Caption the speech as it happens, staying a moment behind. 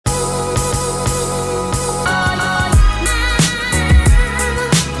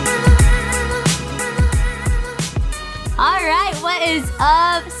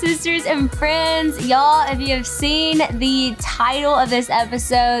sisters and friends. Y'all, if you have seen the title of this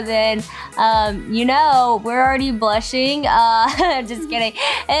episode, then you know we're already blushing. Just kidding.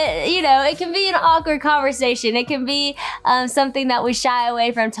 It can be an awkward conversation. It can be something that we shy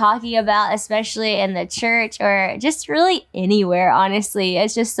away from talking about, especially in the church or just really anywhere, honestly.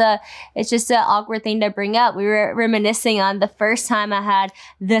 It's just an awkward thing to bring up. We were reminiscing on the first time I had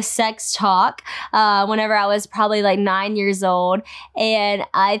the sex talk whenever I was probably like 9 years old. And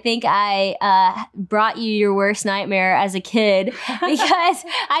I think I brought you your worst nightmare as a kid because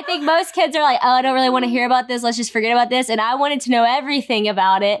I think most kids are like, oh, I don't really want to hear about this. Let's just forget about this. And I wanted to know everything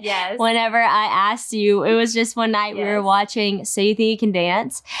about it. Yes. Whenever I asked you, it was just one night we were watching So You Think You Can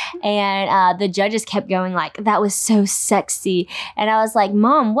Dance, and the judges kept going like, that was so sexy. And I was like,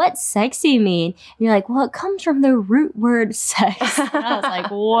 Mom, what's sexy mean? And you're like, well, it comes from the root word sex. And I was like,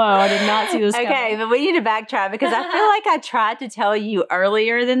 whoa, I did not see this coming. Okay, but we need to backtrack because I feel like I tried to tell you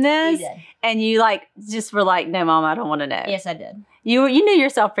earlier than this. You did. And you just were like, no, Mom, I don't want to know. Yes, I did. You knew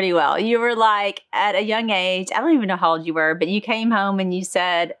yourself pretty well. You were like, at a young age, I don't even know how old you were, but you came home and you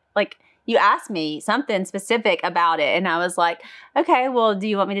said, like, you asked me something specific about it. And I was like, okay, well, do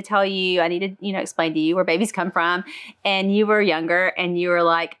you want me to tell you? I need to, explain to you where babies come from. And you were younger and you were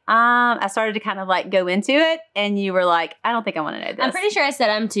like, I started to kind of like go into it. And you were like, I don't think I want to know this. I'm pretty sure I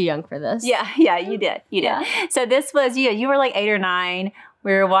said I'm too young for this. Yeah, you did. You did. So this was, you were like 8 or 9.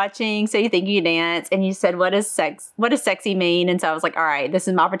 We were watching So You Think You Can Dance, and you said, what does sexy mean? And so I was like, all right, this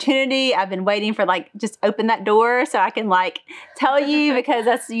is my opportunity. I've been waiting for just open that door so I can tell you because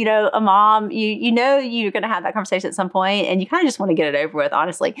that's, a mom, you know you're going to have that conversation at some point and you kind of just want to get it over with,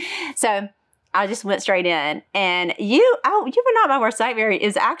 honestly. So I just went straight in, and you were not my worst nightmare.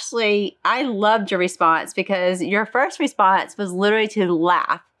 Is actually, I loved your response because your first response was literally to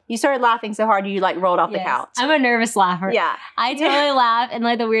laugh. You started laughing so hard you rolled off the couch. I'm a nervous laugher. Yeah. I totally laugh in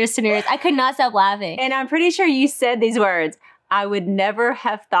the weirdest scenarios. I could not stop laughing. And I'm pretty sure you said these words. I would never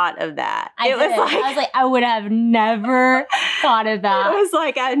have thought of that. I was like, I would have never thought of that. It was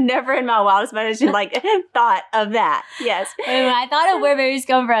like, I never in my wildest imagination thought of that. Yes. And when I thought of where babies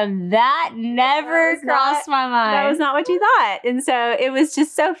come from, that never crossed my mind. That was not what you thought. And so it was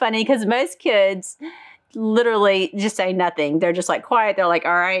just so funny because most kids literally just say nothing. They're just quiet. They're like,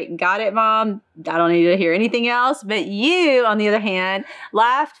 all right, got it, Mom. I don't need to hear anything else. But you, on the other hand,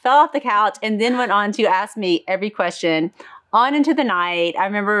 laughed, fell off the couch, and then went on to ask me every question on into the night. I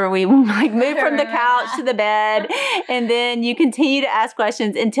remember we moved from the couch to the bed, and then you continued to ask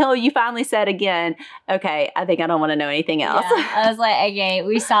questions until you finally said again, okay, I think I don't want to know anything else. Yeah, I was like, okay,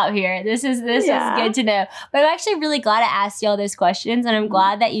 we stop here. This is good to know. But I'm actually really glad I asked you all those questions, and I'm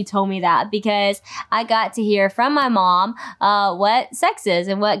glad that you told me that because I got to hear from my mom what sex is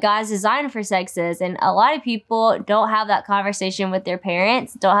and what God's design for sex is. And a lot of people don't have that conversation with their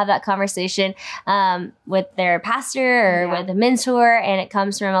parents, don't have that conversation with their pastor or with a mentor, and it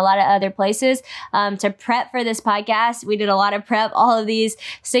comes from a lot of other places. To prep for this podcast, we did a lot of prep. All of these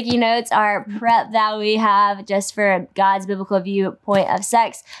sticky notes are prep that we have just for God's biblical viewpoint of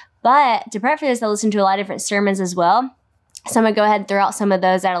sex. But to prep for this, I listened to a lot of different sermons as well. So I'm going to go ahead and throw out some of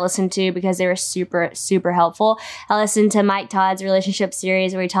those that I listened to because they were super, super helpful. I listened to Mike Todd's relationship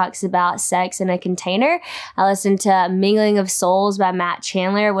series where he talks about sex in a container. I listened to Mingling of Souls by Matt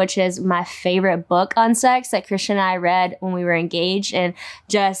Chandler, which is my favorite book on sex that Christian and I read when we were engaged and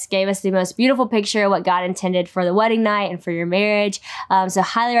just gave us the most beautiful picture of what God intended for the wedding night and for your marriage. So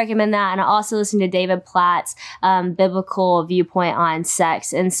highly recommend that. And I also listened to David Platt's biblical viewpoint on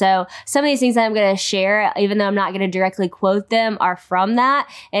sex. And so some of these things that I'm going to share, even though I'm not going to directly quote them, are from that.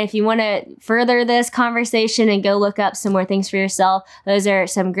 And if you want to further this conversation and go look up some more things for yourself, those are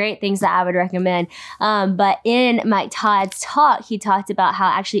some great things that I would recommend. But in Mike Todd's talk, he talked about how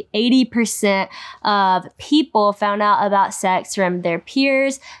actually 80% of people found out about sex from their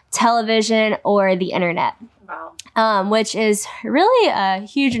peers, television, or the internet. Wow. Which is really a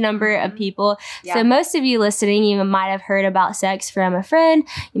huge number of people. Yeah. So most of you listening, you might have heard about sex from a friend.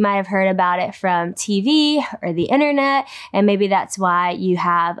 You might have heard about it from TV or the internet. And maybe that's why you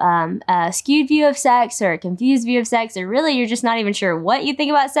have a skewed view of sex or a confused view of sex, or really you're just not even sure what you think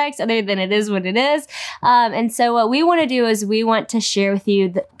about sex other than it is what it is. And so what we want to do is we want to share with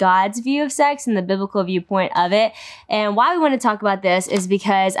you God's view of sex and the biblical viewpoint of it. And why we want to talk about this is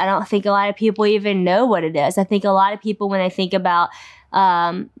because I don't think a lot of people even know what it is. I think a lot of people, when they think about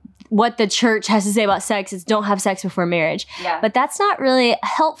what the church has to say about sex is don't have sex before marriage. Yeah. But that's not really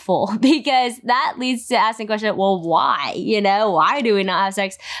helpful because that leads to asking the question, well, why? Why do we not have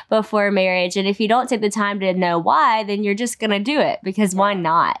sex before marriage? And if you don't take the time to know why, then you're just going to do it because why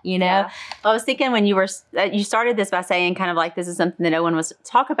not, Yeah. Well, I was thinking when you started this by saying kind of like this is something that no one wants to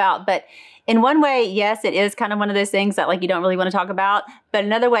talk about, but in one way, yes, it is kind of one of those things that like you don't really want to talk about. But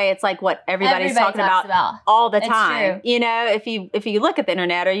another way, it's like what everybody's talking about all the time. True. If you look at the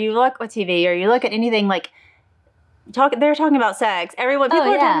internet or you look at TV or you look at anything like they're talking about sex. People are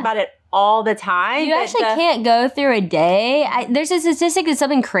talking about it all the time. You actually can't go through a day. There's a statistic that's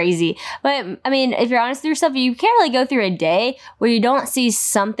something crazy. But I mean, if you're honest with yourself, you can't really go through a day where you don't see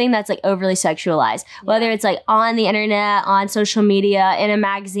something that's like overly sexualized. Whether it's like on the internet, on social media, in a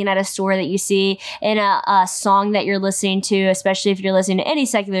magazine at a store that you see, in a song that you're listening to, especially if you're listening to any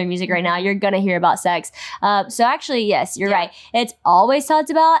secular music right now, you're going to hear about sex. So actually, yes, you're right. It's always talked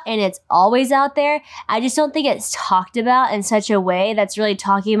about and it's always out there. I just don't think it's talked about in such a way that's really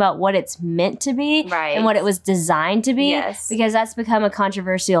talking about what it's meant to be and what it was designed to be, because that's become a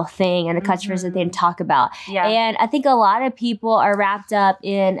controversial thing and a controversial thing to talk about. And I think a lot of people are wrapped up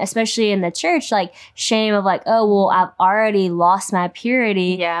in, especially in the church, like shame of like, oh, well, I've already lost my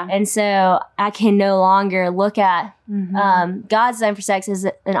purity. And so I can no longer look at God's design for sex as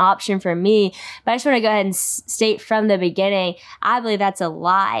an option for me. But I just want to go ahead and state from the beginning, I believe that's a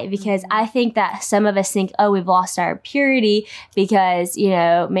lie because I think that some of us think, oh, we've lost our purity because,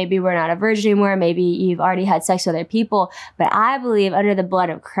 maybe we're not a virgin anymore. Maybe you've already had sex with other people. But I believe under the blood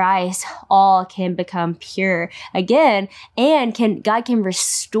of Christ, all can become pure again. And God can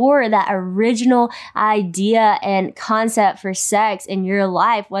restore that original idea and concept for sex in your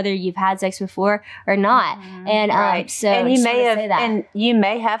life, whether you've had sex before or not. And so and you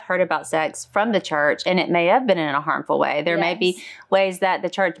may have heard about sex from the church, and it may have been in a harmful way. There may be ways that the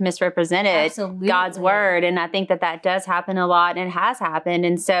church misrepresented God's word, and I think that does happen a lot, and has happened.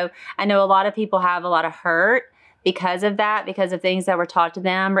 And so I know a lot of people have a lot of hurt because of that, because of things that were taught to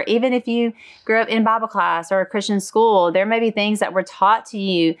them, or even if you grew up in Bible class or a Christian school, there may be things that were taught to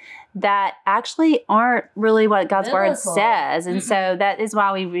you that actually aren't really what God's word says. And so that is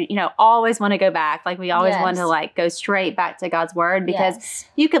why we, always want to go back. Like we always want to like go straight back to God's word, because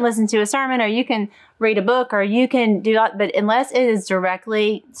you can listen to a sermon or you can read a book or you can do that. But unless it is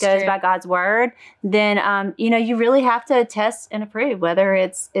directly goes by God's word, then, you really have to test and approve whether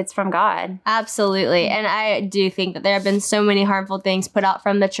it's from God. Absolutely. And I do think that there have been so many harmful things put out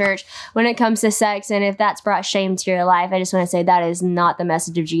from the church when it comes to sex. And if that's brought shame to your life, I just want to say that is not the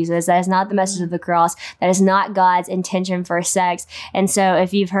message of Jesus. That is not the message of the cross. That is not God's intention for sex. And so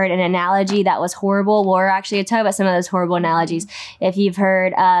if you've heard an analogy that was horrible, we're actually going to talk about some of those horrible analogies. If you've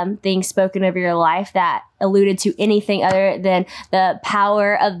heard things spoken over your life that alluded to anything other than the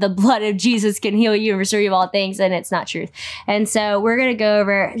power of the blood of Jesus can heal you and restore you of all things, and it's not truth. And so we're going to go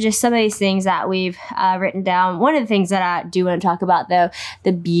over just some of these things that we've written down. One of the things that I do want to talk about, though,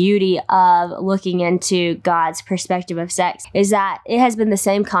 the beauty of looking into God's perspective of sex, is that it has been the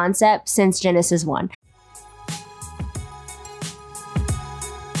same concept since Genesis 1.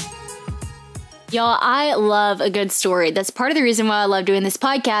 Y'all, I love a good story. That's part of the reason why I love doing this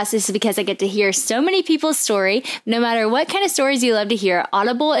podcast, is because I get to hear so many people's story. No matter what kind of stories you love to hear,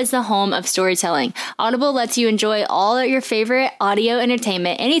 Audible is the home of storytelling. Audible lets you enjoy all of your favorite audio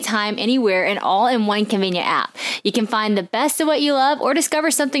entertainment anytime, anywhere, and all in one convenient app. You can find the best of what you love or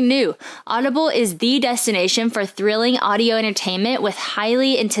discover something new. Audible is the destination for thrilling audio entertainment with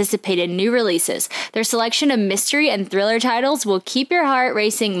highly anticipated new releases. Their selection of mystery and thriller titles will keep your heart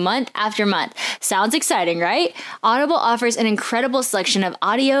racing month after month. Sounds exciting, right? Audible offers an incredible selection of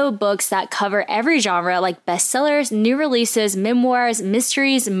audio books that cover every genre, like bestsellers, new releases, memoirs,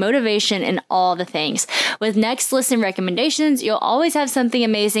 mysteries, motivation, and all the things. With next listen recommendations, you'll always have something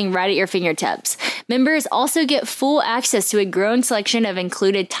amazing right at your fingertips. Members also get full access to a growing selection of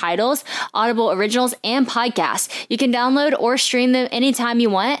included titles, Audible originals, and podcasts. You can download or stream them anytime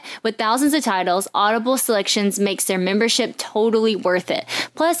you want. With thousands of titles, Audible Selections makes their membership totally worth it.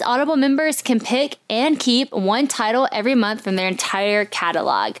 Plus, Audible members can pick and keep one title every month from their entire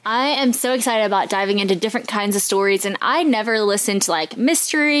catalog. I am so excited about diving into different kinds of stories, and I never listened to like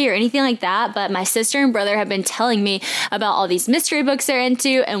mystery or anything like that, but my sister and brother have been telling me about all these mystery books they're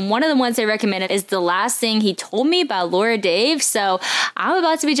into, and one of the ones they recommended is The Last Thing He Told Me by Laura Dave. So I'm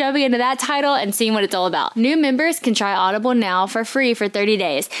about to be jumping into that title and seeing what it's all about. New members can try Audible now for free for 30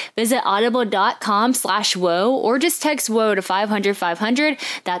 days. Visit audible.com/woe or just text WOE to 500-500.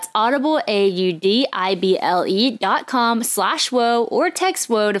 That's Audible, audible.com/woe or text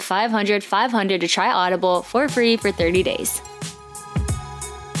WOE to 500-500 to try Audible for free for 30 days.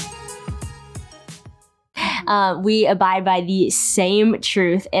 we abide by the same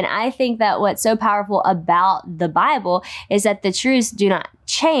truth. And I think that what's so powerful about the Bible is that the truths do not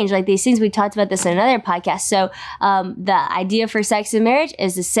change. Like these things, we talked about this in another podcast. So the idea for sex and marriage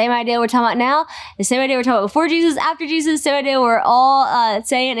is the same idea we're talking about now, the same idea we're talking about before Jesus, after Jesus, same idea we're all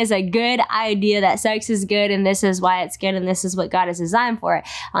saying is a good idea, that sex is good and this is why it's good and this is what God has designed for it.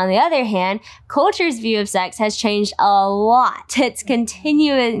 On the other hand, culture's view of sex has changed a lot. It's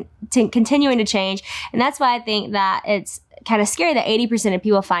continuing to change. And that's why I think that it's kind of scary that 80% of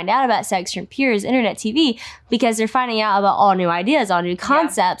people find out about sex from peers, internet, TV, because they're finding out about all new ideas, all new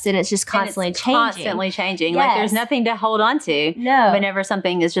concepts, and it's just constantly changing. Constantly changing. Yes. Like there's nothing to hold on to. No. Whenever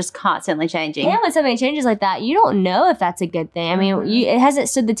something is just constantly changing. And when something changes like that, you don't know if that's a good thing. I mean, it hasn't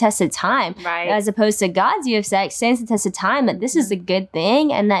stood the test of time. Right. As opposed to God's view of sex stands the test of time, that this is a good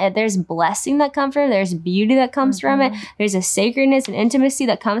thing and that there's blessing that comes from it, there's beauty that comes from it, there's a sacredness and intimacy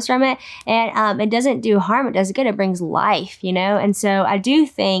that comes from it, and it doesn't do harm, it does good, it brings life, you know? And so I do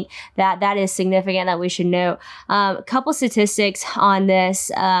think that that is significant that we should know. A couple statistics on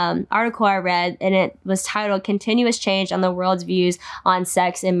this article I read, and it was titled Continuous Change on the World's Views on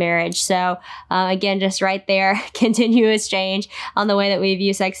Sex and Marriage. So again, just right there, continuous change on the way that we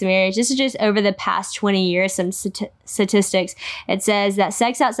view sex and marriage. This is just over the past 20 years, some statistics. It says that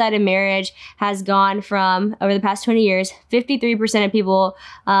sex outside of marriage has gone from, over the past 20 years, 53% of people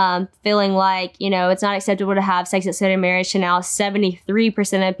feeling like, you know, it's not acceptable to have sex outside of marriage, to now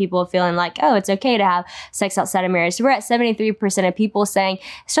 73% of people feeling like, oh, it's okay to have sex outside of marriage. So we're at 73% of people saying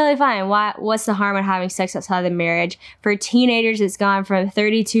it's totally fine. What's the harm in having sex outside of marriage? For teenagers, it's gone from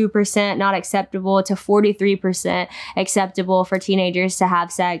 32% not acceptable to 43% acceptable for teenagers to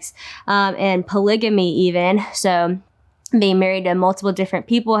have sex, and polygamy even. So being married to multiple different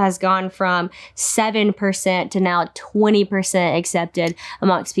people has gone from 7% to now 20% accepted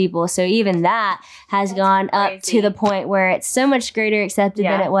amongst people. So even that has gone up to the point where it's so much greater accepted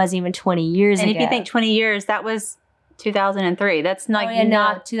than it was even 20 years ago. And if you think 20 years, that was 2003. That's like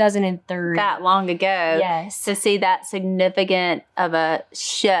not 2003. That long ago. Yes. To see that significant of a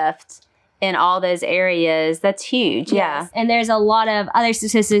shift in all those areas, that's huge. Yes. And there's a lot of other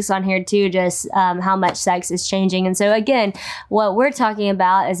statistics on here too, just how much sex is changing. And so again, what we're talking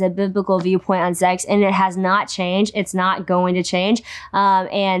about is a biblical viewpoint on sex, and it has not changed. It's not going to change.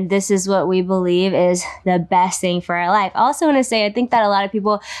 And this is what we believe is the best thing for our life. I also want to say, I think that a lot of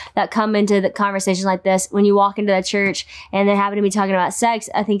people that come into the conversations like this, when you walk into the church and they happen to be talking about sex,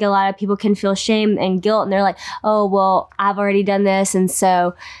 I think a lot of people can feel shame and guilt, and they're like, oh, well, I've already done this, and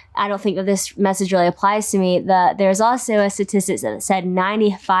so I don't think that this message really applies to me. There's also a statistic that said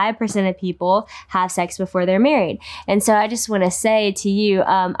 95% of people have sex before they're married. And so I just want to say to you,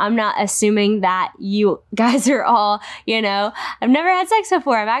 I'm not assuming that you guys are all, you know, I've never had sex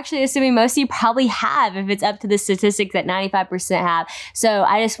before. I'm actually assuming most of you probably have, if it's up to the statistic that 95% have. So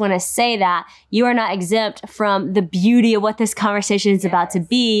I just want to say that you are not exempt from the beauty of what this conversation is about to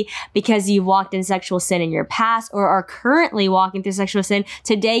be, because you've walked in sexual sin in your past or are currently walking through sexual sin.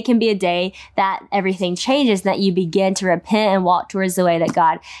 Today can be a day that everything changes, that you begin to repent and walk towards the way that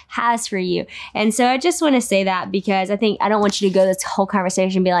God has for you. And so I just want to say that, because I don't want you to go this whole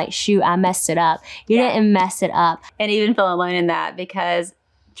conversation and be like, shoot, I messed it up. You didn't mess it up. And even feel alone in that, because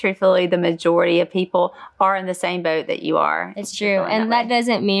truthfully, the majority of people are in the same boat that you are. It's true. And that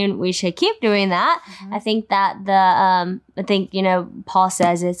doesn't mean we should keep doing that. I think that you know, Paul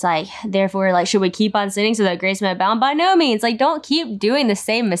says it's like, therefore, like, should we keep on sinning so that grace may abound? By no means. Like, don't keep doing the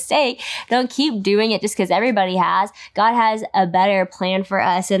same mistake. Don't keep doing it just because everybody has. God has a better plan for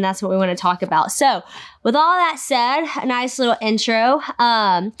us, and that's what we want to talk about. So, with all that said, a nice little intro.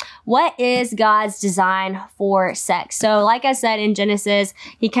 What is God's design for sex? So, like I said, in Genesis,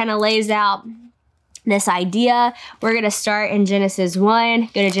 he kind of lays out this idea. We're going to start in Genesis 1,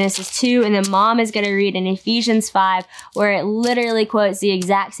 go to Genesis 2, and then Mom is going to read in Ephesians 5, where it literally quotes the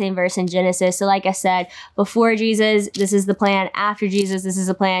exact same verse in Genesis. So like I said, before Jesus, this is the plan. After Jesus, this is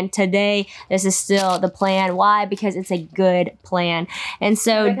the plan. Today, this is still the plan. Why? Because it's a good plan. And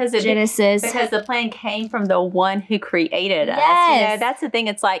so because the plan came from the one who created us. Yes. You know, that's the thing.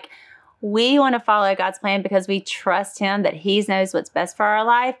 It's like, we want to follow God's plan because we trust him that he knows what's best for our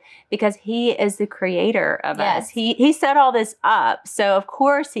life, because he is the creator of us. He set all this up. So of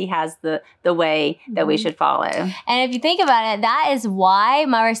course he has the way that we should follow. And if you think about it, that is why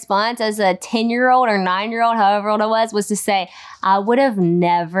my response as a 10-year-old or 9-year-old, however old I was to say, I would have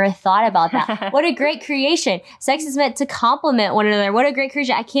never thought about that. What a great creation. Sex is meant to complement one another. What a great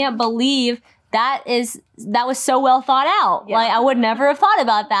creation. I can't believe that is that was so well thought out. Yeah. Like I would never have thought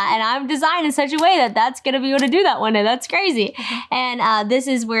about that. And I'm designed in such a way that that's going to be able to do that one day. That's crazy. And this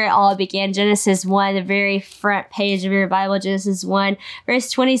is where it all began. Genesis 1, the very front page of your Bible, Genesis 1, verse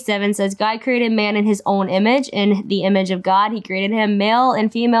 27 says, God created man in his own image. In the image of God, he created him. Male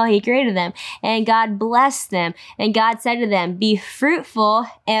and female, he created them. And God blessed them. And God said to them, be fruitful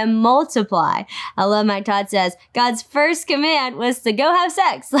and multiply. I love Mike Todd says, God's first command was to go have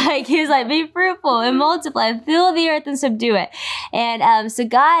sex. Like he was like, be fruitful and multiply, fill the earth and subdue it. And so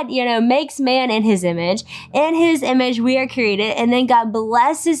God, makes man in his image. In his image, we are created. And then God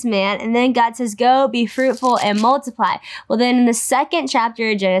blesses man. And then God says, go be fruitful and multiply. Well, then in the second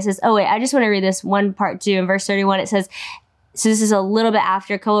chapter of Genesis, I just want to read this one part too. In verse 31, it says, so this is a little bit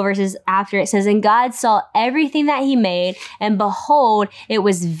after, a couple verses after, it says, and God saw everything that he made, and behold, it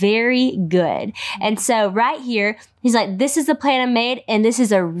was very good. And so right here, he's like, this is the plan I made, and this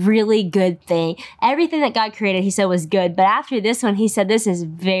is a really good thing. Everything that God created, he said, was good. But after this one, he said, this is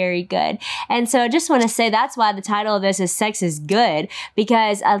very good. And so I just want to say that's why the title of this is Sex is Good,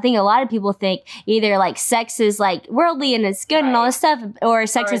 because I think a lot of people think either like sex is like worldly and it's good and all this stuff, or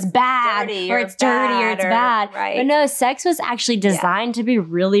sex is bad, or it's dirty, or it's bad. Right. But no, sex was actually designed to be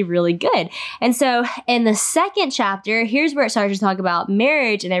really, really good. And so in the second chapter, here's where it starts to talk about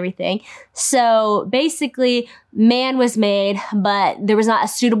marriage and everything. So basically, man was made, but there was not a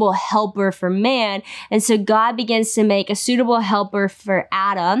suitable helper for man. And so God begins to make a suitable helper for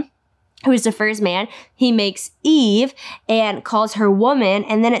Adam, who is the first man. He makes Eve and calls her woman.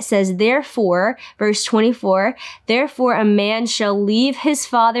 And then it says, therefore, verse 24, therefore a man shall leave his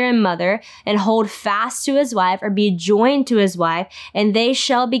father and mother and hold fast to his wife, or be joined to his wife, and they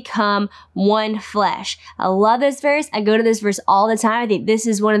shall become one flesh. I love this verse. I go to this verse all the time. I think this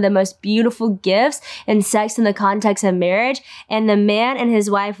is one of the most beautiful gifts in sex in the context of marriage. And the man and his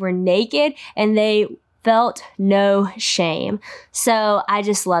wife were naked, and they felt no shame. So I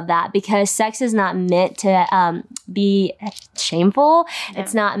just love that, because sex is not meant to be shameful. Yeah.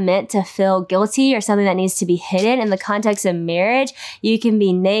 It's not meant to feel guilty or something that needs to be hidden. In the context of marriage, you can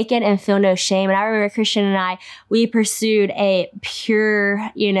be naked and feel no shame. And I remember Christian and I, we pursued a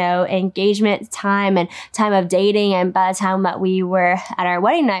pure, engagement time and time of dating. And by the time that we were at our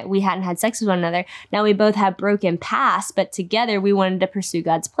wedding night, we hadn't had sex with one another. Now we both have broken pasts, but together we wanted to pursue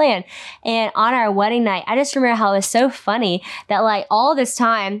God's plan. And on our wedding night, I just remember how it was so funny that like all this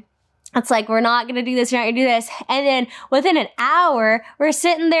time, it's like, we're not going to do this, we're not going to do this. And then within an hour, we're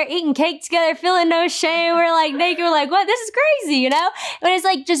sitting there eating cake together, feeling no shame. We're like naked. We're like, what? This is crazy, But it's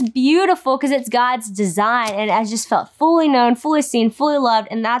like just beautiful because it's God's design. And I just felt fully known, fully seen, fully loved.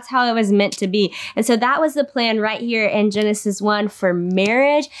 And that's how it was meant to be. And so that was the plan right here in Genesis 1 for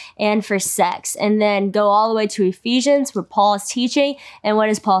marriage and for sex. And then go all the way to Ephesians where Paul is teaching. And what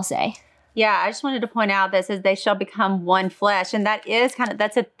does Paul say? Yeah, I just wanted to point out that says they shall become one flesh. And that is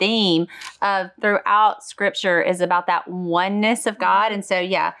that's a theme of throughout scripture, is about that oneness of God. And so,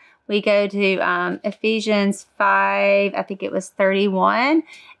 yeah, we go to Ephesians 5, I think it was 31.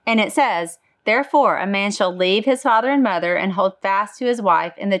 And it says, therefore, a man shall leave his father and mother and hold fast to his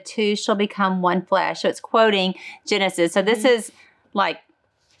wife, and the two shall become one flesh. So it's quoting Genesis. So this is like,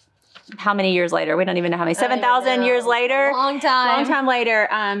 how many years later? We don't even know how many. 7,000 years later. Long time later.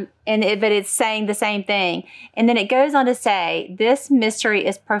 But it's saying the same thing. And then it goes on to say, this mystery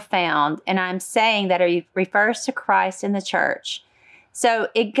is profound, and I'm saying that it refers to Christ and the church. So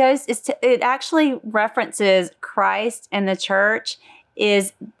it actually references Christ and the church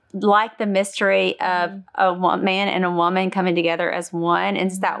is like the mystery of a man and a woman coming together as one. And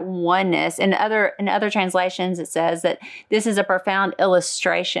it's that oneness. In other translations, it says that this is a profound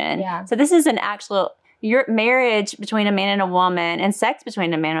illustration. Yeah. So this is an actual, your marriage between a man and a woman and sex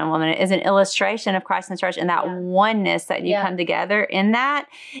between a man and a woman is an illustration of Christ and the church and that oneness that you come together in that.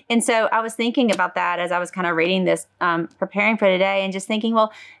 And so I was thinking about that as I was kind of reading this, preparing for today, and just thinking,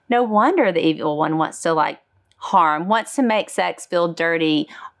 well, no wonder the evil one wants to harm, wants to make sex feel dirty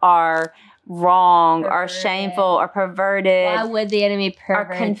or wrong or shameful or perverted. Why would the enemy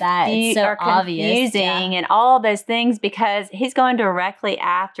pervert that? It's so obvious. Confusing and all those things, because he's going directly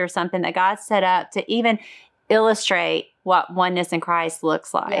after something that God set up to even illustrate what oneness in Christ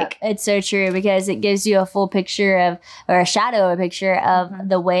looks like. Yeah, it's so true, because it gives you a full picture of, or a shadow of a picture of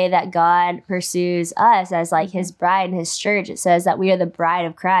the way that God pursues us as like his bride and his church. It says that we are the bride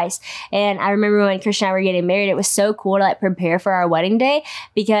of Christ. And I remember when Christian and I were getting married, it was so cool to prepare for our wedding day,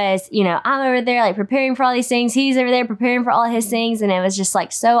 because, I'm over there preparing for all these things. He's over there preparing for all his things. And it was just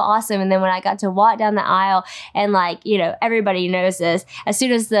so awesome. And then when I got to walk down the aisle and everybody knows this, as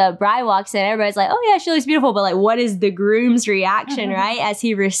soon as the bride walks in, everybody's like, oh yeah, she looks beautiful. But what is the groom groom's reaction, right? As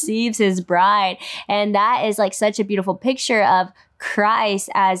he receives his bride. And that is like such a beautiful picture of Christ,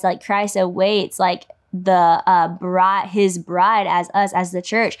 as like Christ awaits like the bride, his bride, as us, as the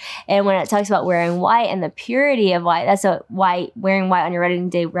church. And when it talks about wearing white and the purity of white, that's why wearing white on your wedding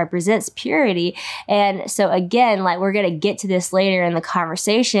day represents purity. And so again, like we're going to get to this later in the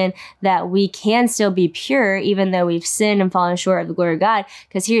conversation, that we can still be pure even though we've sinned and fallen short of the glory of God.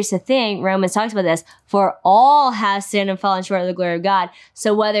 Because here's the thing, Romans talks about this: for all have sinned and fallen short of the glory of God.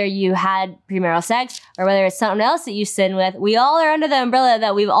 So whether you had premarital sex or whether it's something else that you sin with, we all are under the umbrella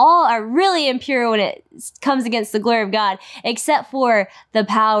that we all are really impure when it comes against the glory of God, except for the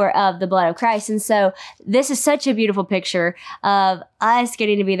power of the blood of Christ. And so this is such a beautiful picture of us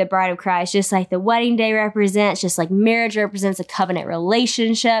getting to be the bride of Christ, just like the wedding day represents, just like marriage represents a covenant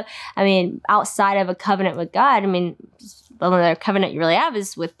relationship. I mean, outside of a covenant with God, I mean, the only other covenant you really have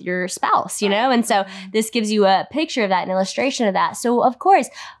is with your spouse, you know? And so this gives you a picture of that, an illustration of that. So of course,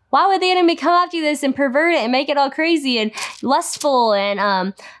 why would the enemy come after this and pervert it and make it all crazy and lustful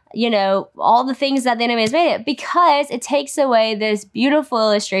and, you know, all the things that the enemy has made it? Because it takes away this beautiful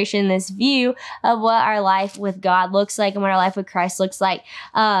illustration, this view of what our life with God looks like and what our life with Christ looks like.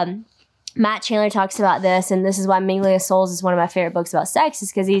 Matt Chandler talks about this, and this is why Mingling of Souls is one of my favorite books about sex,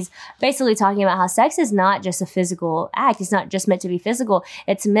 is because he's basically talking about how sex is not just a physical act. It's not just meant to be physical.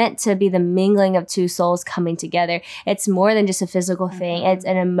 It's meant to be the mingling of two souls coming together. It's more than just a physical thing. It's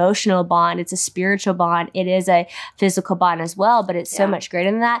an emotional bond. It's a spiritual bond. It is a physical bond as well, but it's so much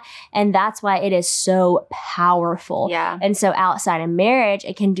greater than that. And that's why it is so powerful. Yeah. And so outside of marriage,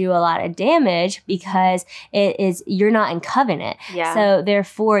 it can do a lot of damage because you're not in covenant. Yeah. So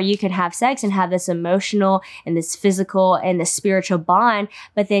therefore, you can have sex and have this emotional and this physical and this spiritual bond,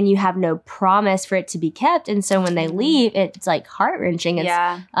 but then you have no promise for it to be kept. And so when they leave, it's like heart-wrenching.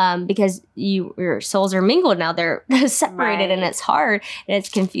 It's because your souls are mingled now. They're separated, and it's hard and it's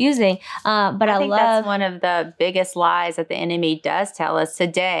confusing. But I think that's one of the biggest lies that the enemy does tell us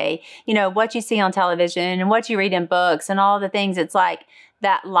today. You know, what you see on television and what you read in books and all the things, it's like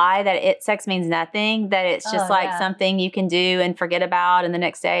that lie that sex means nothing, that it's just something you can do and forget about, and the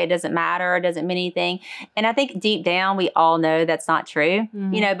next day it doesn't matter, it doesn't mean anything. And I think deep down we all know that's not true,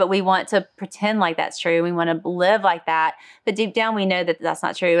 you know, but we want to pretend like that's true. We want to live like that, but deep down we know that that's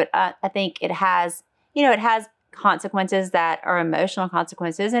not true. But I think it has, you know, it has consequences that are emotional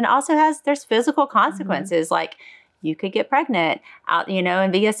consequences, and also there's physical consequences. Like you could get pregnant out, you know,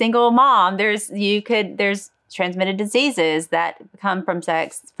 and be a single mom. There's transmitted diseases that come from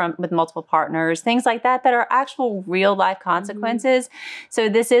sex with multiple partners, things like that are actual real life consequences. So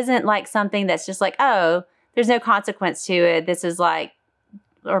this isn't like something that's just like, oh, there's no consequence to it. This is like,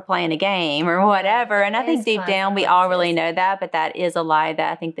 or playing a game or whatever. And I think deep down we all really know that, but that is a lie that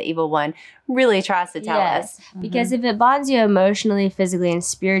I think the evil one really tries to tell us. Because if it bonds you emotionally, physically, and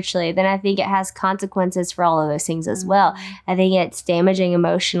spiritually, then I think it has consequences for all of those things as well. I think it's damaging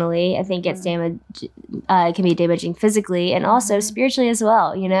emotionally. I think it's it can be damaging physically and also spiritually as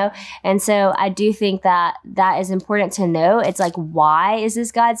well, you know? And so I do think that that is important to know. It's like, why is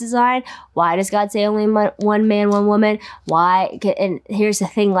this God's design? Why does God say only one man, one woman? Why? And here's the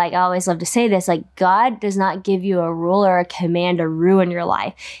thing, like I always love to say this, like God does not give you a rule or a command to ruin your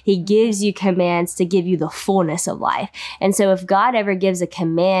life. He gives you commands to give you the fullness of life. And so if God ever gives a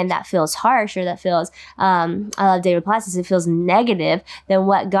command that feels harsh or that feels, I love David Platt, it feels negative, then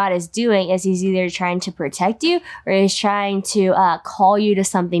what God is doing is he's either trying to protect you or he's trying to call you to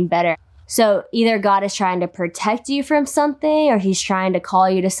something better. So either God is trying to protect you from something or he's trying to call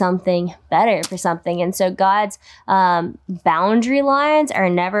you to something better for something. And so God's boundary lines are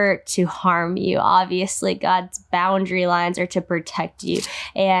never to harm you. Obviously, God's boundary lines are to protect you.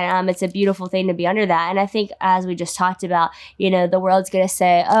 And it's a beautiful thing to be under that. And I think as we just talked about, you know, the world's going to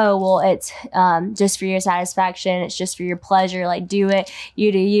say, oh, well, it's just for your satisfaction. It's just for your pleasure. Like, do it.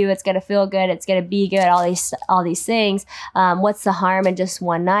 You do you. It's going to feel good. It's going to be good. All these things. What's the harm in just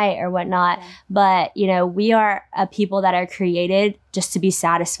one night or whatnot? But, you know, we are a people that are created just to be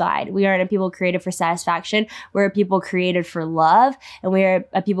satisfied. We aren't a people created for satisfaction. We're a people created for love, and we are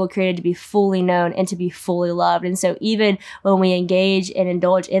a people created to be fully known and to be fully loved. And so even when we engage and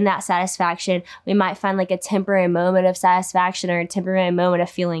indulge in that satisfaction, we might find like a temporary moment of satisfaction or a temporary moment of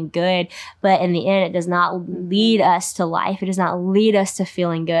feeling good. But in the end, it does not lead us to life. It does not lead us to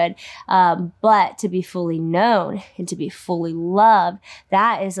feeling good. But to be fully known and to be fully loved,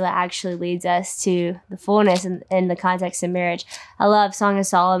 that is what actually leads us to the fullness in the context of marriage. I love Song of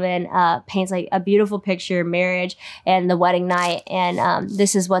Solomon paints like a beautiful picture of marriage and the wedding night. And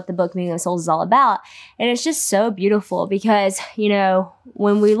this is what the book Meaning of Souls is all about. And it's just so beautiful because, you know,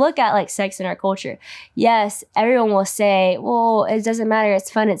 when we look at like sex in our culture, yes, everyone will say, well, it doesn't matter. It's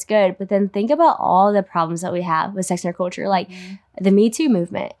fun. It's good. But then think about all the problems that we have with sex in our culture, like the Me Too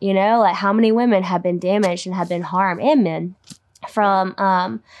movement, you know, like how many women have been damaged and have been harmed, and men,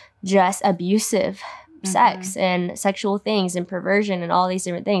 from just abusive sex and sexual things and perversion and all these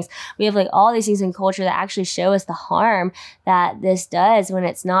different things. We have like all these things in culture that actually show us the harm that this does when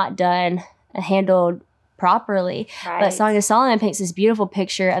it's not done, handled properly. But Song of Solomon paints this beautiful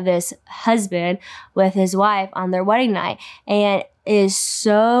picture of this husband with his wife on their wedding night, and it is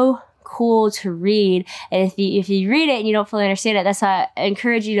so cool to read. And if you read it and you don't fully understand it, that's why I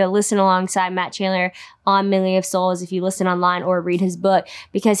encourage you to listen alongside Matt Chandler on Meaning of Souls if you listen online or read his book,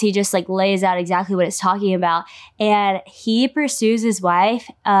 because he just like lays out exactly what it's talking about. And he pursues his wife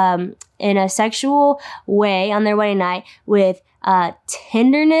in a sexual way on their wedding night with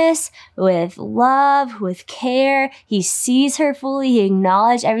tenderness, with love, with care. He sees her fully. He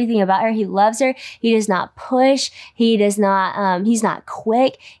acknowledges everything about her. He loves her. He does not push. He does not, he's not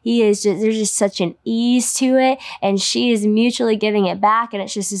quick. He is just, there's just such an ease to it. And she is mutually giving it back. And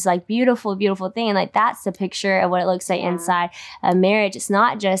it's just this like beautiful, beautiful thing. And like, that's the picture of what it looks like inside a marriage. It's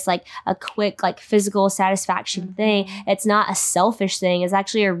not just like a quick, like physical satisfaction thing. It's not a selfish thing. It's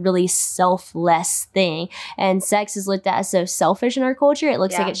actually a really selfless thing. And sex is looked at as so selfish in our culture. It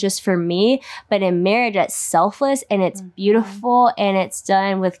looks like it's just for me, but in marriage, it's selfless and it's beautiful and it's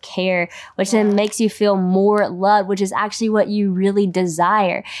done with care, which then makes you feel more loved, which is actually what you really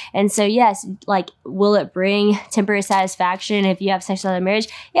desire. And so, yes, like, will it bring temporary satisfaction if you have sex outside of marriage?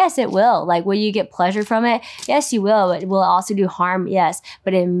 Yes, it will. Like, will you get pleasure from it? Yes, you will. But will it also do harm? Yes.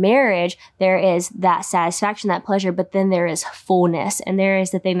 But in marriage, there is that satisfaction, that pleasure, but then there is fullness, and there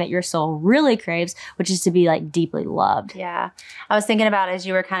is the thing that your soul really craves, which is to be like deeply loved. Yeah. I was thinking about, as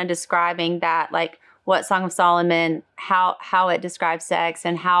you were kind of describing that, like what Song of Solomon, how it describes sex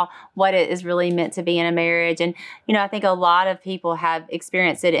and what it is really meant to be in a marriage. And, you know, I think a lot of people have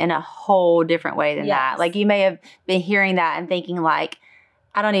experienced it in a whole different way than that. Like, you may have been hearing that and thinking like,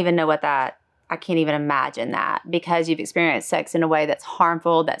 I don't even know what that, I can't even imagine that, because you've experienced sex in a way that's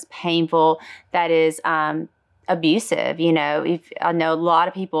harmful, that's painful, that is, abusive. You know, I know a lot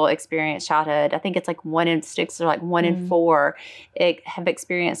of people experience childhood. I think it's like 1 in 6 or like 1 in 4 have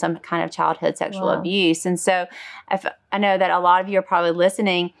experienced some kind of childhood sexual abuse. And so I know that a lot of you are probably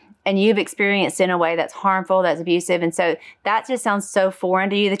listening and you've experienced it in a way that's harmful, that's abusive. And so that just sounds so foreign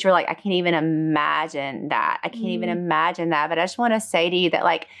to you that you're like, I can't even imagine that. I can't even imagine that. But I just want to say to you that,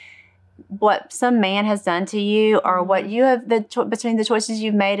 like, what some man has done to you, or what you have, between the choices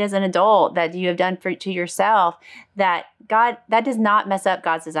you've made as an adult that you have done to yourself, that does not mess up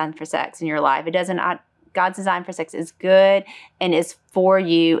God's design for sex in your life. It doesn't. God's design for sex is good and is for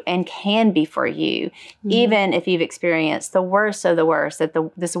you and can be for you, even if you've experienced the worst of the worst that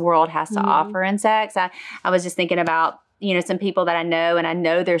this world has to offer in sex. I was just thinking about, you know, some people that I know, and I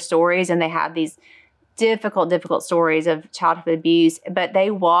know their stories, and they have these difficult stories of childhood abuse, but they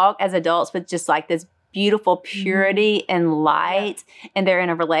walk as adults with just like this beautiful purity and light, and they're in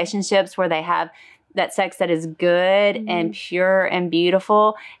a relationships where they have that sex that is good and pure and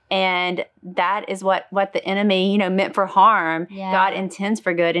beautiful. And that is what the enemy, you know, meant for harm, God intends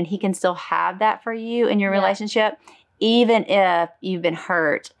for good, and he can still have that for you in your relationship, even if you've been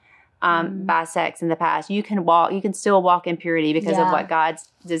hurt by sex in the past. You can still walk in purity because of what God's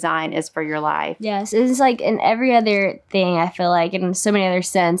design is for your life. Yes, it's like in every other thing, I feel like, in so many other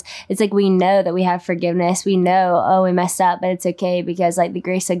sins, it's like we know that we have forgiveness. We know, oh, we messed up, but it's okay because like the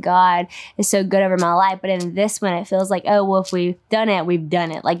grace of God is so good over my life. But in this one, it feels like, oh, well, if we've done it, we've done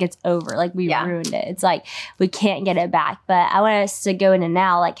it. Like, it's over. Like, we ruined it. It's like we can't get it back. But I want us to go into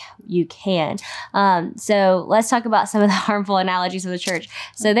now, like, you can. So let's talk about some of the harmful analogies of the church.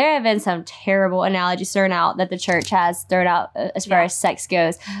 So there have been some terrible analogies thrown out that the church has thrown out as far as sex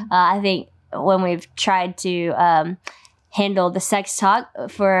goes. I think when we've tried to handle the sex talk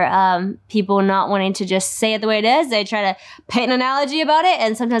for people not wanting to just say it the way it is, they try to paint an analogy about it,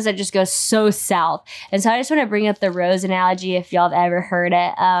 and sometimes it just goes so south. And so I just want to bring up the rose analogy if y'all have ever heard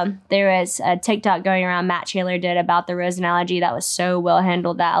it. There was a TikTok going around Matt Chandler did about the rose analogy that was so well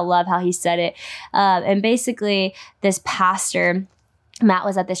handled that I love how he said it. And basically, this pastor Matt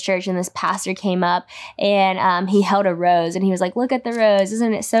was at this church and this pastor came up and he held a rose and he was like, look at the rose.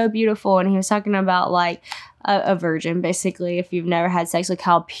 Isn't it so beautiful? And he was talking about like a virgin, basically, if you've never had sex, like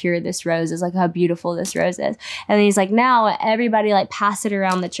how pure this rose is, like how beautiful this rose is. And then he's like, now everybody like pass it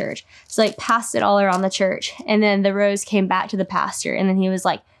around the church. So like passed it all around the church. And then the rose came back to the pastor. And then he was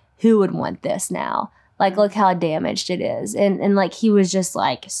like, who would want this now? Like, look how damaged it is. And like, he was just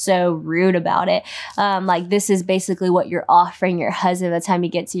like so rude about it. Like, this is basically what you're offering your husband by the time you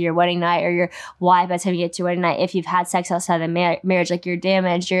get to your wedding night, or your wife by the time you get to your wedding night. If you've had sex outside of marriage, like, you're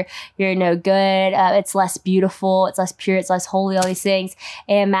damaged, you're no good. It's less beautiful, it's less pure, it's less holy, all these things.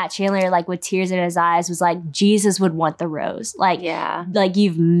 And Matt Chandler, like with tears in his eyes, was like, Jesus would want the rose. Like, yeah, like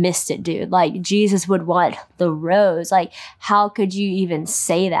you've missed it, dude. Like, Jesus would want the rose. Like, how could you even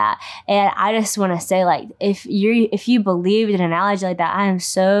say that? And I just want to say, like, if you believed in an analogy like that, I am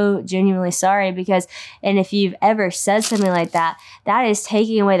so genuinely sorry, because, and if you've ever said something like that, that is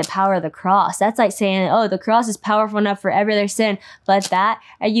taking away the power of the cross. That's like saying, oh, the cross is powerful enough for every other sin, but that,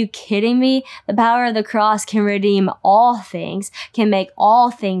 are you kidding me? The power of the cross can redeem all things, can make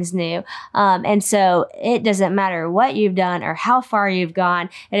all things new. And so it doesn't matter what you've done or how far you've gone.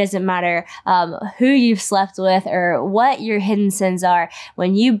 It doesn't matter who you've slept with or what your hidden sins are.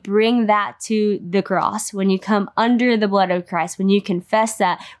 When you bring that to the cross, when you come under the blood of Christ, when you confess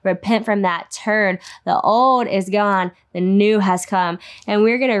that, repent from that, turn, the old is gone, the new has come. And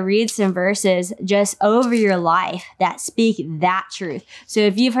we're going to read some verses just over your life that speak that truth. So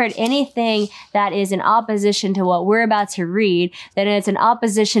if you've heard anything that is in opposition to what we're about to read, then it's an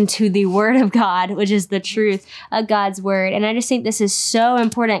opposition to the word of God, which is the truth of God's word. And I just think this is so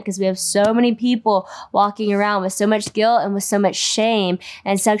important, because we have so many people walking around with so much guilt and with so much shame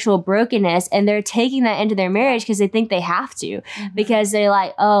and sexual brokenness, and they're taking that into their marriage because they think they have to, because they're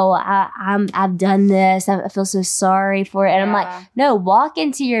like, oh, I've done this, I feel so sorry for it. And I'm like, no, walk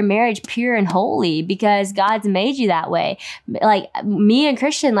into your marriage pure and holy, because God's made you that way. Like me and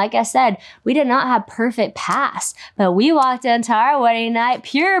Christian, like I said, we did not have perfect past, but we walked into our wedding night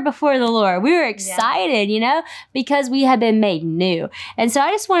pure before the Lord. We were excited, you know, because we had been made new. And so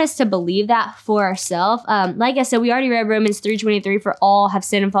I just want us to believe that for ourselves. Like I said, we already read Romans 3:23, for all have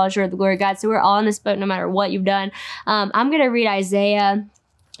sinned and fallen short of the glory of God. So we're all in this boat no matter what you've done. I'm going to read Isaiah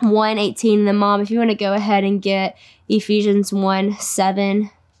 1:18. And then, Mom, if you want to go ahead and get Ephesians 1:7.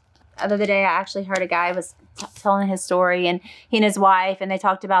 The other day, I actually heard a guy was telling his story, and he and his wife, and they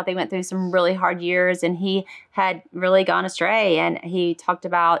talked about they went through some really hard years, and he had really gone astray. And he talked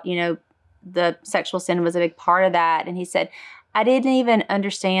about, you know, the sexual sin was a big part of that. And he said, I didn't even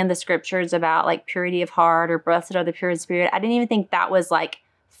understand the scriptures about like purity of heart or blessed are the pure in spirit. I didn't even think that was like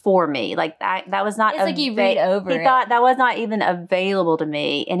for me. Like that was not, it's like you read over he it. thought that was not even available to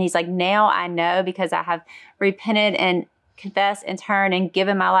me. And he's like, now I know, because I have repented and confessed and turned and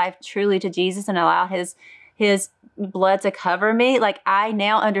given my life truly to Jesus and allowed his blood to cover me. Like, I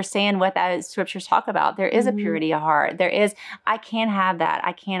now understand what that scriptures talk about. There is a purity of heart. There is, I can have that.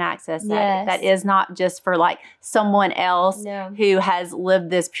 I can access that. Yes. That is not just for like someone else who has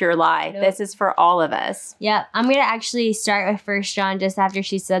lived this pure life. This is for all of us. Yeah. I'm going to actually start with 1 John just after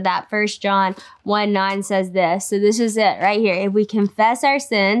she said that. 1 John 1:9 says this. So this is it right here. If we confess our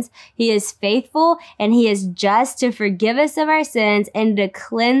sins, he is faithful and he is just to forgive us of our sins and to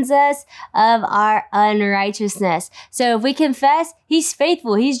cleanse us of our unrighteousness. So if we confess, he's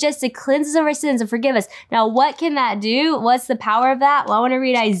faithful. He's just to cleanse us of our sins and forgive us. Now, what can that do? What's the power of that? Well, I want to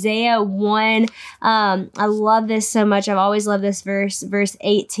read Isaiah 1. I love this so much. I've always loved this verse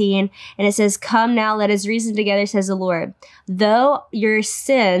 18. And it says, come now, let us reason together, says the Lord. Though your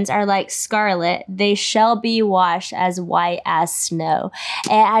sins are like scarlet, they shall be washed as white as snow.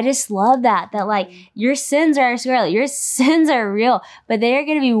 And I just love that like your sins are scarlet. Your sins are real, but they are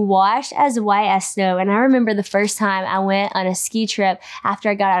going to be washed as white as snow. And I remember the first time I went on a ski trip after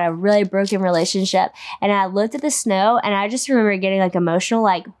I got out of a really broken relationship, and I looked at the snow, and I just remember getting like emotional,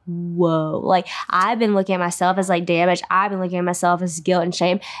 like, whoa, like I've been looking at myself as like damage. I've been looking at myself as guilt and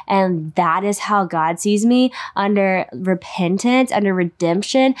shame. And that is how God sees me, under repentance, under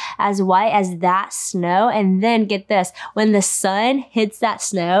redemption, as white as that snow. And then get this, when the sun hits that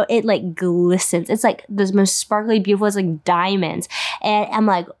snow, it like glistens. It's like the most sparkly, beautiful, it's like diamonds. And I'm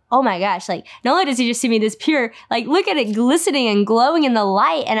like, oh my gosh, like not only does he just see me this pure, like look at it glistening and glowing in the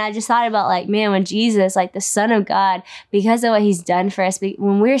light. And I just thought about like, man, when Jesus, like the Son of God, because of what he's done for us,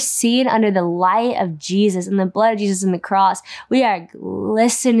 when we're seen under the light of Jesus and the blood of Jesus and the cross, we are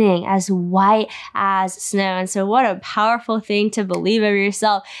glistening as white as snow. And so what a powerful thing to believe over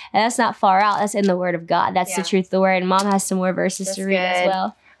yourself. And that's not far out. That's in the word of God. That's the truth of the word. And Mom has some more verses to read as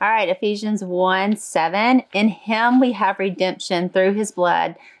well. All right, Ephesians 1:7. In him we have redemption through his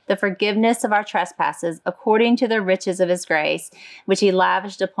blood, the forgiveness of our trespasses, according to the riches of his grace, which he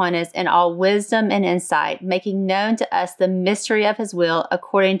lavished upon us in all wisdom and insight, making known to us the mystery of his will,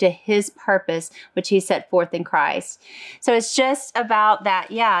 according to his purpose, which he set forth in Christ. So it's just about that.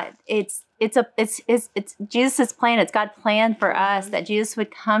 Yeah, it's Jesus' plan. It's God's plan for us, that Jesus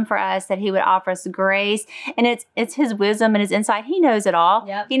would come for us, that he would offer us grace. And it's his wisdom and his insight. He knows it all.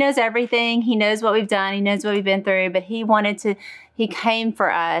 Yep. He knows everything. He knows what we've done. He knows what we've been through, but he came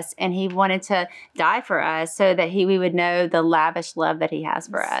for us, and he wanted to die for us so that we would know the lavish love that he has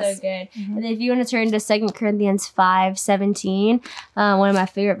for us. So good. Mm-hmm. And if you want to turn to 2 Corinthians 5:17, one of my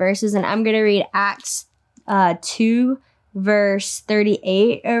favorite verses, and I'm going to read Acts 2, verse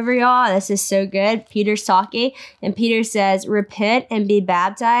 38 over y'all. This is so good. Peter's talking, and Peter says, repent and be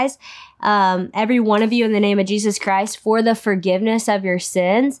baptized, every one of you, in the name of Jesus Christ, for the forgiveness of your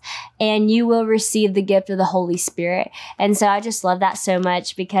sins, and you will receive the gift of the Holy Spirit. And so I just love that so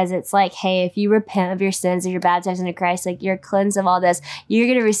much, because it's like, hey, if you repent of your sins and you're baptized into Christ, like you're cleansed of all this, you're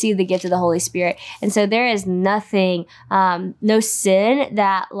going to receive the gift of the Holy Spirit. And so there is nothing, no sin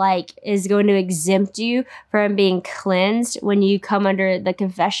that like is going to exempt you from being cleansed when you come under the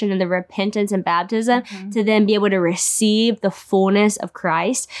confession and the repentance and baptism, to then be able to receive the fullness of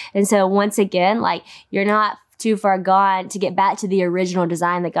Christ. And so once again, like, you're not too far gone to get back to the original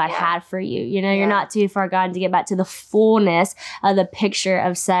design that God had for you. You know, you're not too far gone to get back to the fullness of the picture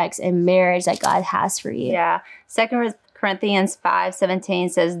of sex and marriage that God has for you. Yeah. 2 Corinthians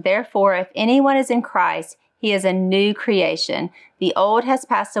 5:17 says, therefore, if anyone is in Christ, he is a new creation. The old has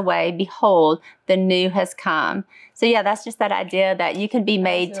passed away. Behold, the new has come. So yeah, that's just that idea that you can be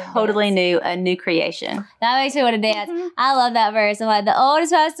made totally new, a new creation. That makes me want to dance. I love that verse. I'm like, the old has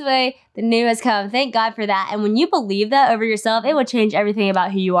passed away, the new has come. Thank God for that. And when you believe that over yourself, it will change everything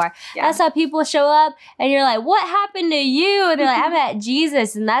about who you are. Yeah. That's how people show up, and you're like, what happened to you? And they're like, I met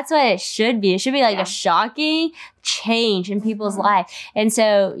Jesus. And that's what it should be. It should be like a shocking change in people's life. And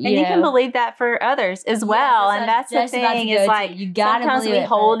so, you can believe that for others as well. And that's the thing, is like, you gotta sometimes we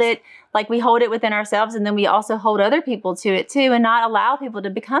hold it, like we hold it within ourselves, and then we also hold other people to it too, and not allow people to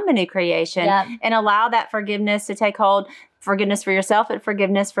become a new creation, and allow that forgiveness to take hold. Forgiveness for yourself and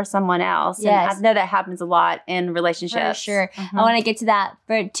forgiveness for someone else. Yes. And I know that happens a lot in relationships. For sure. I want to get to that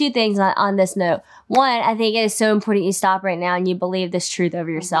for two things on this note. One, I think it is so important you stop right now and you believe this truth over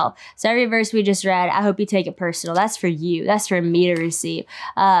yourself. So every verse we just read, I hope you take it personal. That's for you. That's for me to receive.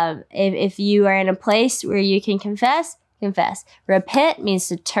 If you are in a place where you can confess. Repent means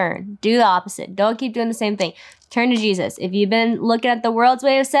to turn. Do the opposite. Don't keep doing the same thing. Turn to Jesus. If you've been looking at the world's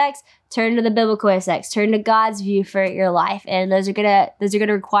way of sex, turn to the biblical way of sex. Turn to God's view for your life. And those are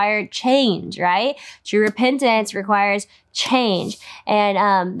gonna require change, right? True repentance requires change.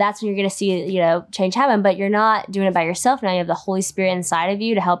 And that's when you're gonna see, change happen. But you're not doing it by yourself. Now you have the Holy Spirit inside of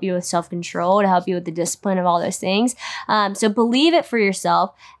you to help you with self-control, to help you with the discipline of all those things. So believe it for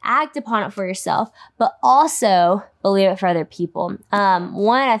yourself, act upon it for yourself, but also believe it for other people.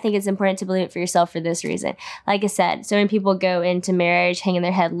 One, I think it's important to believe it for yourself for this reason. Like I said, so many people go into marriage hanging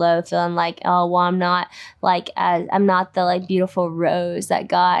their head low, feeling like, oh, well, I'm not the like beautiful rose that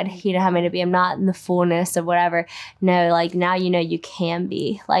God, had me to be. I'm not in the fullness of whatever. No, like now you can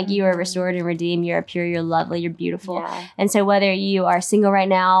be. Like you are restored and redeemed. You're pure. You're lovely. You're beautiful. Yeah. And so whether you are single right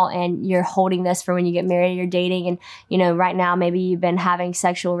now and you're holding this for when you get married, you're dating, and right now maybe you've been having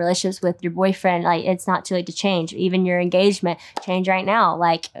sexual relationships with your boyfriend. Like it's not too late to change. Even your engagement, change right now.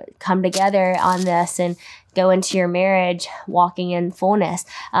 Like come together on this and go into your marriage walking in fullness.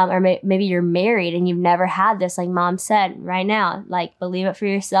 Or maybe you're married and you've never had this, like Mom said, right now. Like believe it for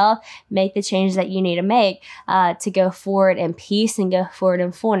yourself, make the changes that you need to make to go forward in peace and go forward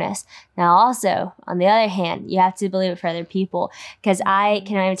in fullness. Now also, on the other hand, you have to believe it for other people, because I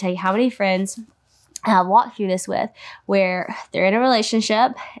cannot even tell you how many friends I've walked through this with, where they're in a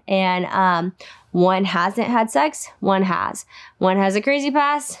relationship and one hasn't had sex, one has. One has a crazy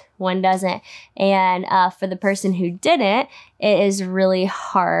past, one doesn't. And for the person who didn't, it is really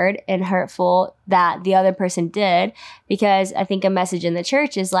hard and hurtful that the other person did, because I think a message in the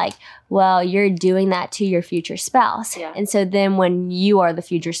church is like, well, you're doing that to your future spouse. Yeah. And so then when you are the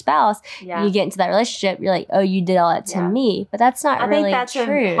future spouse, you get into that relationship, you're like, oh, you did all that to me. But that's not really true. I think that's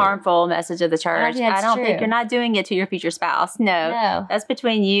a harmful message of the church. I don't think you're not doing it to your future spouse. No. That's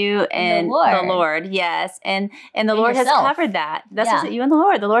between you and the Lord. Yes. And the Lord has covered that. That's just you and the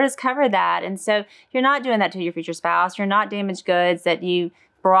Lord. The Lord has covered that. And so you're not doing that to your future spouse. You're not damaged goods that you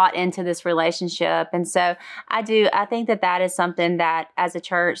brought into this relationship. And so I think that is something that as a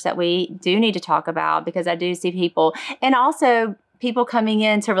church that we do need to talk about, because I do see people, and also people coming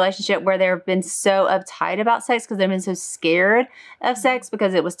into a relationship where they've been so uptight about sex because they've been so scared of sex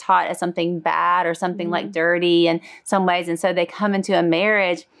because it was taught as something bad or something like dirty in some ways. And so they come into a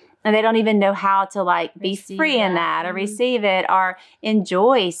marriage and they don't even know how to like be free in that or receive it or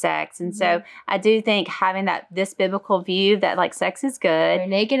enjoy sex. And so I do think having this biblical view that like sex is good. They're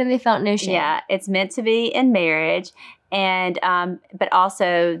naked and they felt no shame. Yeah, it's meant to be in marriage. And but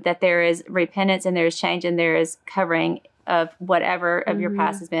also that there is repentance and there is change and there is covering of whatever of your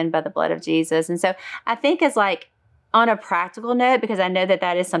past has been by the blood of Jesus. And so I think as like on a practical note, because I know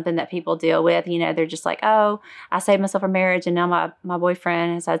that is something that people deal with, you know, they're just like, oh, I saved myself for marriage and now my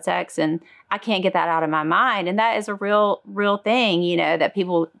boyfriend has had sex and I can't get that out of my mind. And that is a real thing, you know, that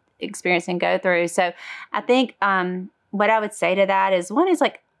people experience and go through. So I think what I would say to that is one is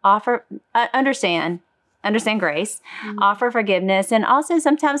like understand grace, offer forgiveness. And also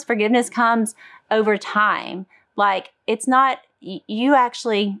sometimes forgiveness comes over time. Like it's not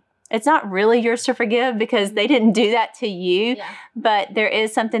really yours to forgive because they didn't do that to you. Yeah. But there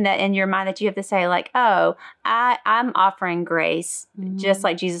is something that in your mind that you have to say like, oh, I'm offering grace just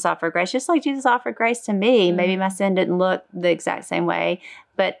like Jesus offered grace, just like Jesus offered grace to me. Maybe my sin didn't look the exact same way,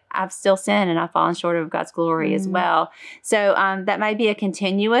 but I've still sinned and I've fallen short of God's glory as well. So that might be a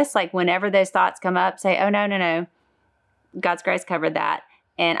continuous, like whenever those thoughts come up, say, oh, no, God's grace covered that.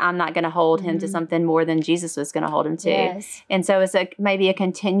 And I'm not going to hold him to something more than Jesus was going to hold him to. Yes. And so it's maybe a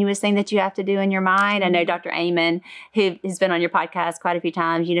continuous thing that you have to do in your mind. I know Dr. Amen, who has been on your podcast quite a few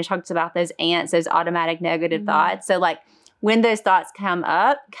times, you know, talks about those ants, those automatic negative thoughts. So like when those thoughts come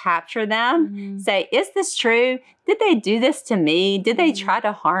up, capture them, say, is this true? Did they do this to me? Did they try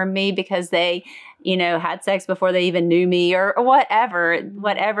to harm me because they, you know, had sex before they even knew me or whatever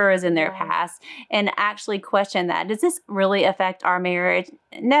is in their past, and actually question that. Does this really affect our marriage?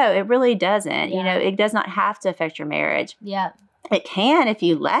 No, it really doesn't. Yeah. You know, it does not have to affect your marriage. Yeah. It can if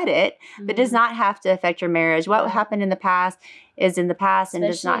you let it, but does not have to affect your marriage. What happened in the past is in the past and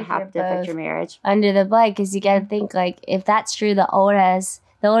does not have to affect your marriage. Under the blood, because you got to think like if that's true, the old has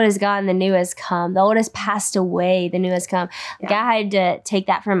gone, the new has come. The old has passed away, the new has come. Like I had to take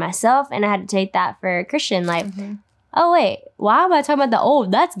that for myself and I had to take that for Christian. Like, oh wait, why am I talking about the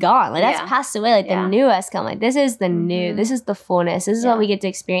old? That's gone. Like that's passed away. Like the new has come. Like this is the new. This is the fullness. This is what we get to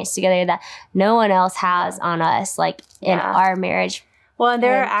experience together that no one else has on us, like in our marriage. Well, and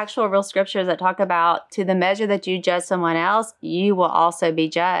there are actual real scriptures that talk about to the measure that you judge someone else, you will also be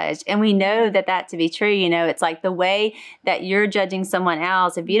judged. And we know that to be true. You know, it's like the way that you're judging someone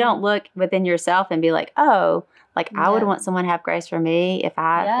else, if you don't look within yourself and be like, oh, like I would want someone to have grace for me if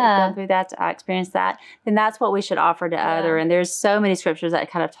I had gone through that, I experienced that, then that's what we should offer to other. And there's so many scriptures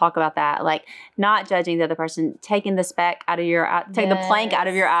that kind of talk about that, like not judging the other person, taking the speck out of your eye, take the plank out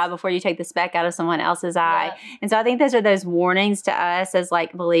of your eye before you take the speck out of someone else's eye. And so I think those are those warnings to us as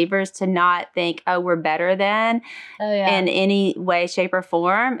like believers to not think, oh, we're better than in any way, shape, or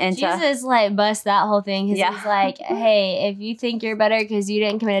form. And Jesus like bust that whole thing because he's like, hey, if you think you're better because you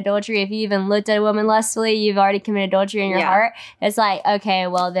didn't commit adultery, if you even looked at a woman lustfully, you've already committed adultery in your heart. It's like, okay,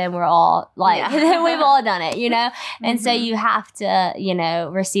 well then we're all like then we've all done it, you know. And so you have to, you know,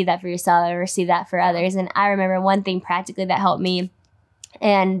 receive that for yourself and receive that for others. And I remember one thing practically that helped me,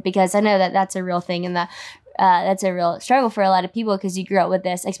 and because I know that that's a real thing and that's a real struggle for a lot of people because you grew up with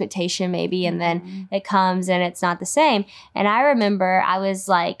this expectation maybe and then it comes and it's not the same. And I remember I was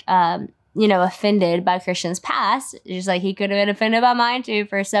like you know, offended by Christian's past, just like he could have been offended by mine too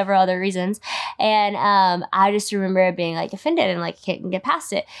for several other reasons. And I just remember being like offended and like couldn't get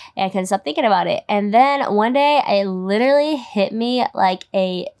past it and I couldn't stop thinking about it. And then one day it literally hit me like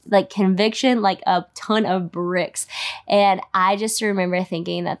a conviction, like a ton of bricks. And I just remember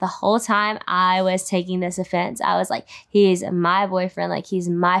thinking that the whole time I was taking this offense, I was like, he's my boyfriend, like he's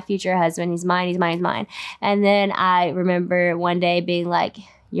my future husband, he's mine, he's mine, he's mine. And then I remember one day being like,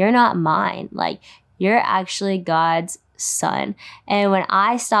 you're not mine. Like, you're actually God's son. And when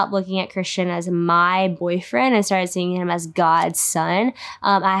I stopped looking at Christian as my boyfriend and started seeing him as God's son,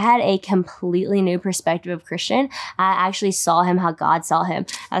 I had a completely new perspective of Christian. I actually saw him how God saw him.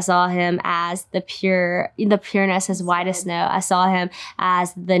 I saw him as the pureness as white as snow. I saw him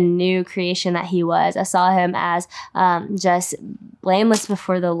as the new creation that he was. I saw him as just blameless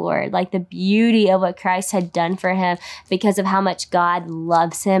before the Lord, like the beauty of what Christ had done for him because of how much God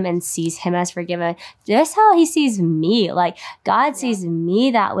loves him and sees him as forgiven. Just how he sees me. Like God sees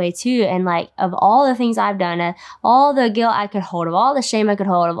me that way too. And like of all the things I've done, all the guilt I could hold, of all the shame I could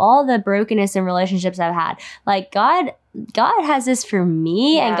hold, of all the brokenness in relationships I've had, like God God has this for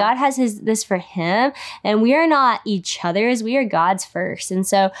me and God has this for him. And we are not each other's. We are God's first. And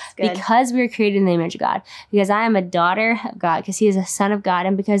so because we are created in the image of God, because I am a daughter of God, because he is a son of God,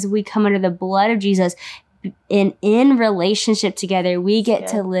 and because we come under the blood of Jesus, in relationship together, we get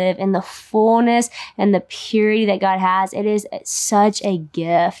to live in the fullness and the purity that God has. It is such a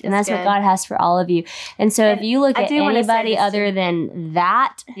gift, and that's what God has for all of you. And so if you look at anybody other than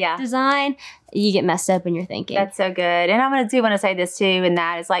that design, you get messed up in your thinking. That's so good. And I'm going to want to say this too, and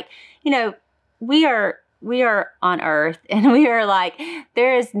that is like, we are on earth, and we are like,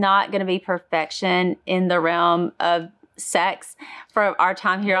 there is not going to be perfection in the realm of sex for our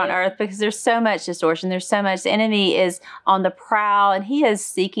time here on earth, because there's so much distortion. There's so much. The enemy is on the prowl, and he is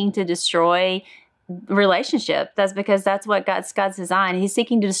seeking to destroy relationship. That's because that's what God's design. He's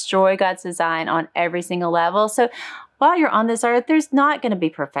seeking to destroy God's design on every single level. So while you're on this earth, there's not going to be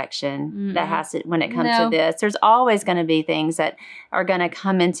perfection that has to, when it comes to this. There's always going to be things that are going to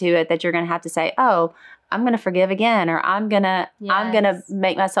come into it that you're going to have to say, oh, I'm going to forgive again, or I'm going to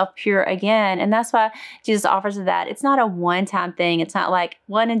make myself pure again. And that's why Jesus offers that. It's not a one-time thing. It's not like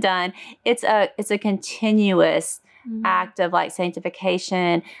one and done. It's a continuous act of like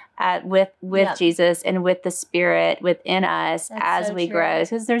sanctification with Jesus and with the Spirit within us as we grow.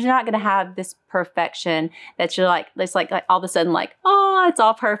 Because there's not going to have this perfection that you're like, it's like all of a sudden like, oh, it's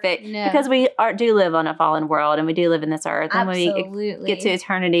all perfect. No. Because we do live on a fallen world, and we do live in this earth. And when we get to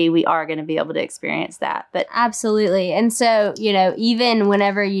eternity, we are going to be able to experience that. But absolutely. And so, even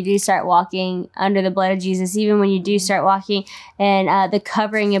whenever you do start walking under the blood of Jesus, even when you do start walking and the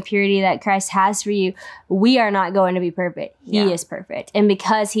covering of purity that Christ has for you, we are not going to be perfect. He is perfect. And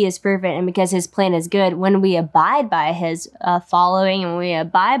because he is perfect, and because his plan is good, when we abide by his following, and when we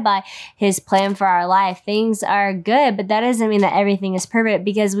abide by his plan for our life, things are good. But that doesn't mean that everything is perfect,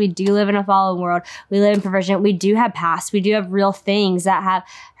 because we do live in a fallen world. We live in perversion. We do have past. We do have real things that have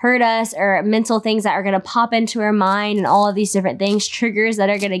hurt us, or mental things that are going to pop into our mind, and all of these different things, triggers that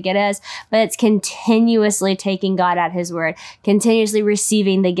are going to get us. But it's continuously taking God at his word, continuously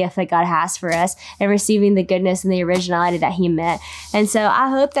receiving the gift that God has for us, and receiving the goodness and the originality that he meant. And so I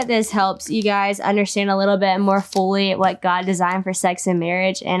hope that this helps you guys understand a little bit more fully what God designed for sex and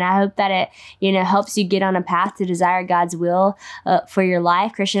marriage. And I hope that it, helps you get on a path to desire God's will for your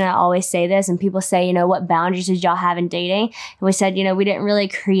life. Christian and I always say this, and people say, what boundaries did y'all have in dating? And we said, we didn't really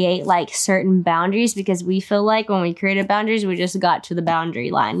create like certain boundaries, because we feel like when we created boundaries, we just got to the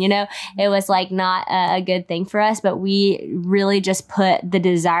boundary line. It was like not a good thing for us, but we really just put the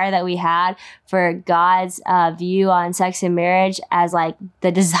desire that we had for God's view on sex and marriage as like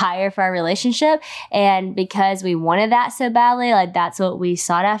the desire for our relationship. And because we wanted that so badly, like that's what we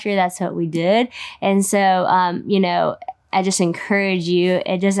sought after, that's what we did. And so, I just encourage you,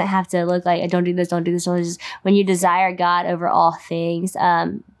 it doesn't have to look like, don't do this, don't do this, don't do this. When you desire God over all things,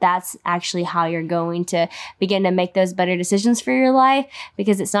 that's actually how you're going to begin to make those better decisions for your life,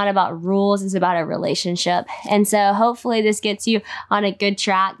 because it's not about rules, it's about a relationship. And so hopefully this gets you on a good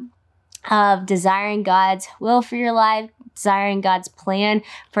track of desiring God's will for your life, desiring God's plan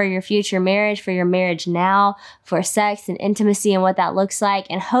for your future marriage, for your marriage now, for sex and intimacy and what that looks like.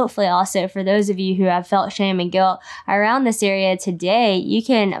 And hopefully also for those of you who have felt shame and guilt around this area today, you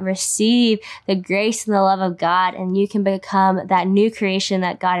can receive the grace and the love of God, and you can become that new creation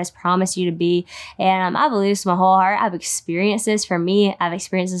that God has promised you to be. And I believe this with my whole heart. I've experienced this for me. I've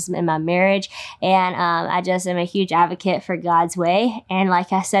experienced this in my marriage. And I just am a huge advocate for God's way. And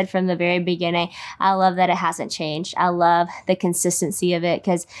like I said from the very beginning, I love that it hasn't changed. I love the consistency of it,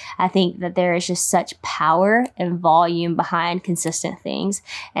 because I think that there is just such power and volume behind consistent things.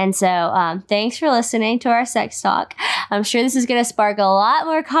 And so thanks for listening to our sex talk. I'm sure this is going to spark a lot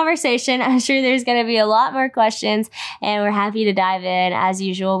more conversation. I'm sure there's going to be a lot more questions, and we're happy to dive in. As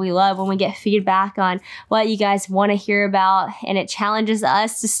usual, we love when we get feedback on what you guys want to hear about, and it challenges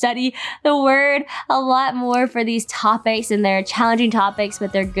us to study the word a lot more for these topics. And they're challenging topics,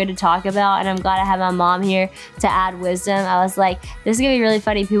 but they're good to talk about. And I'm glad I have my mom here to add wisdom. I was like, this is gonna be really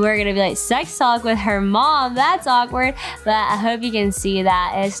funny. People are gonna be like, sex talk with her mom, that's awkward. But I hope you can see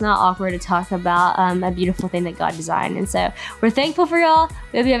that it's not awkward to talk about a beautiful thing that God designed. And so we're thankful for y'all.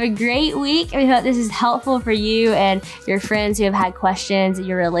 We hope you have a great week. We hope this is helpful for you and your friends who have had questions,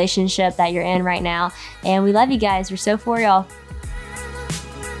 your relationship that you're in right now. And we love you guys. We're so for y'all.